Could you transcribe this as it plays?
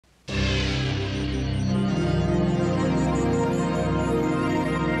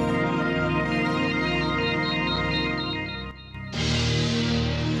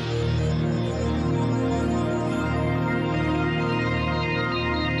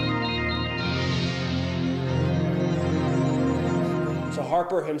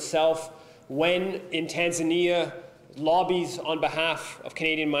Harper himself, when in Tanzania, lobbies on behalf of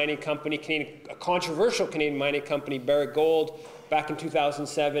Canadian mining company, a controversial Canadian mining company, Barrick Gold, back in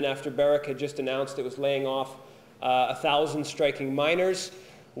 2007 after Barrick had just announced it was laying off 1,000 striking miners.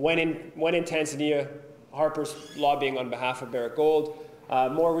 When in Tanzania, Harper's lobbying on behalf of Barrick Gold.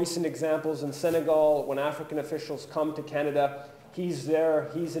 More recent examples in Senegal, when African officials come to Canada, he's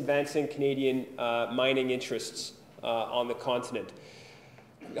there, he's advancing Canadian mining interests on the continent.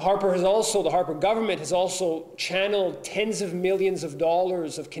 The Harper government has also channeled tens of millions of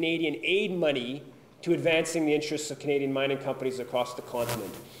dollars of Canadian aid money to advancing the interests of Canadian mining companies across the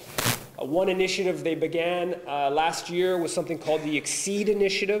continent. One initiative they began last year was something called the Exceed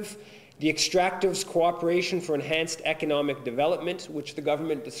Initiative, the Extractives Cooperation for Enhanced Economic Development, which the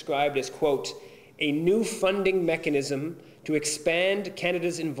government described as, quote, a new funding mechanism to expand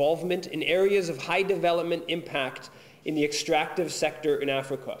Canada's involvement in areas of high development impact in the extractive sector in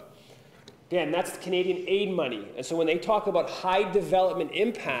Africa. Again, that's the Canadian aid money. And so when they talk about high development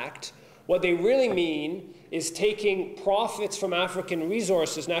impact, what they really mean is taking profits from African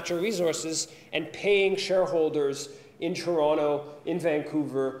resources, natural resources, and paying shareholders in Toronto, in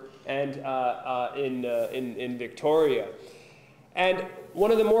Vancouver, and in Victoria. And one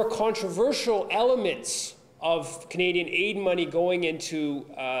of the more controversial elements of Canadian aid money going into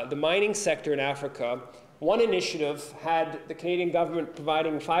the mining sector in Africa, one initiative had the Canadian government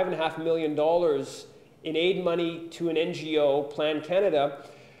providing $5.5 million in aid money to an NGO, Plan Canada,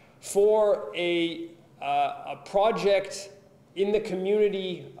 for a project in the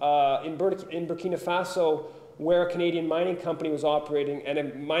community in Burkina Faso where a Canadian mining company was operating, and a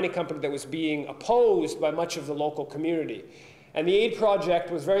mining company that was being opposed by much of the local community. And the aid project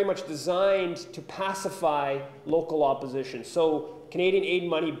was very much designed to pacify local opposition. So Canadian aid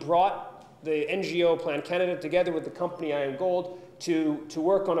money brought the NGO Plan Canada together with the company IAMGOLD to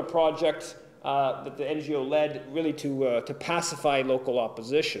work on a project that the NGO led, really to pacify local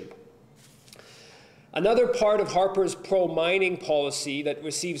opposition. Another part of Harper's pro-mining policy that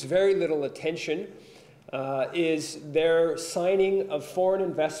receives very little attention is their signing of foreign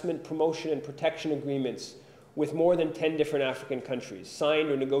investment promotion and protection agreements with more than 10 different African countries, signed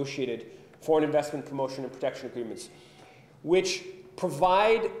or negotiated foreign investment promotion and protection agreements, which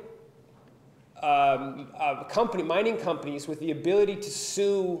provide mining companies with the ability to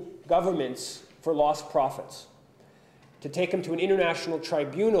sue governments for lost profits, to take them to an international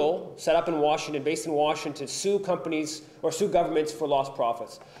tribunal set up in Washington, based in Washington, to sue companies or sue governments for lost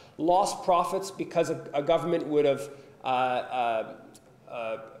profits. Lost profits because a government would have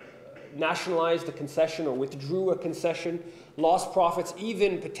nationalized a concession or withdrew a concession. Lost profits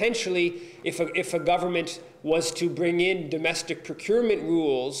even potentially if a government was to bring in domestic procurement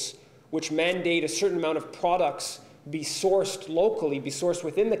rules which mandate a certain amount of products be sourced locally, be sourced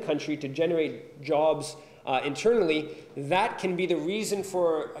within the country to generate jobs internally. That can be the reason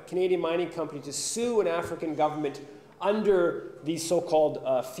for a Canadian mining company to sue an African government under these so-called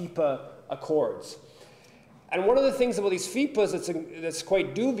FIPA accords. And one of the things about these FIPAs that's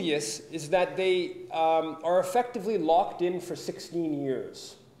quite dubious is that they are effectively locked in for 16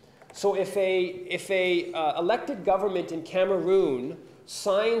 years. So if a elected government in Cameroon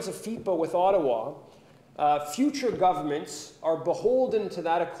signs a FIPA with Ottawa, future governments are beholden to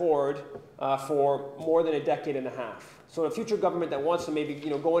that accord for more than a decade and a half. So a future government that wants to maybe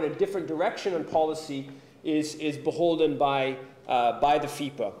go in a different direction on policy is beholden by the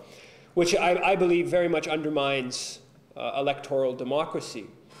FIPA, which I believe very much undermines electoral democracy.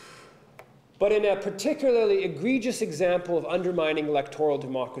 But in a particularly egregious example of undermining electoral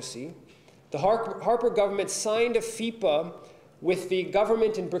democracy, the Harper government signed a FIPA with the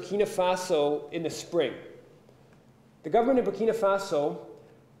government in Burkina Faso in the spring. The government in Burkina Faso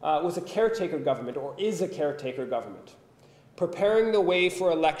was a caretaker government, or is a caretaker government, preparing the way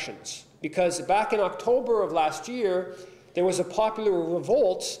for elections. Because back in October of last year, there was a popular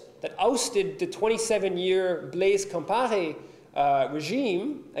revolt that ousted the 27-year Blaise Compaoré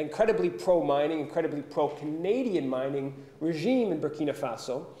regime, incredibly pro-mining, incredibly pro-Canadian mining regime in Burkina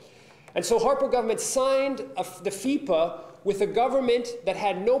Faso. And so Harper government signed the FIPA with a government that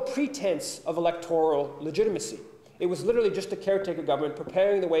had no pretense of electoral legitimacy. It was literally just a caretaker government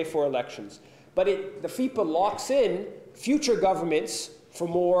preparing the way for elections. But the FIPA locks in future governments for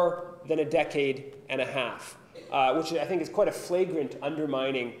more than a decade and a half, which I think is quite a flagrant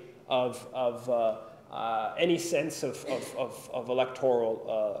undermining of any sense of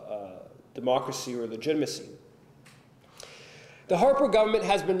electoral democracy or legitimacy. The Harper government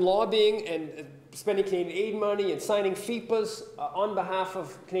has been lobbying and spending Canadian aid money and signing FIPAs on behalf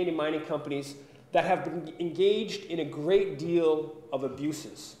of Canadian mining companies that have been engaged in a great deal of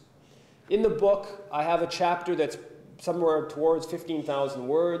abuses. In the book, I have a chapter that's somewhere towards 15,000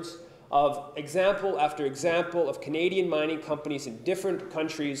 words of example after example of Canadian mining companies in different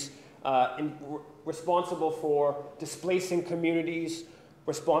countries responsible for displacing communities,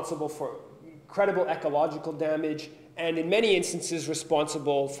 responsible for incredible ecological damage, and in many instances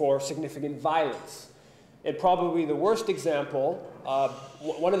responsible for significant violence. And probably the worst example,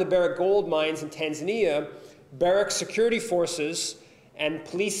 one of the Barrick gold mines in Tanzania, Barrick security forces and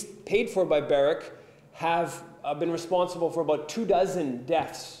police paid for by Barrick have been responsible for about 24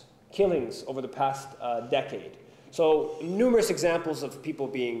 deaths, killings over the past decade. So numerous examples of people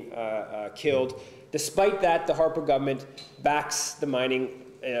being killed. Despite that, the Harper government backs the mining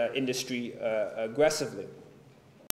industry aggressively.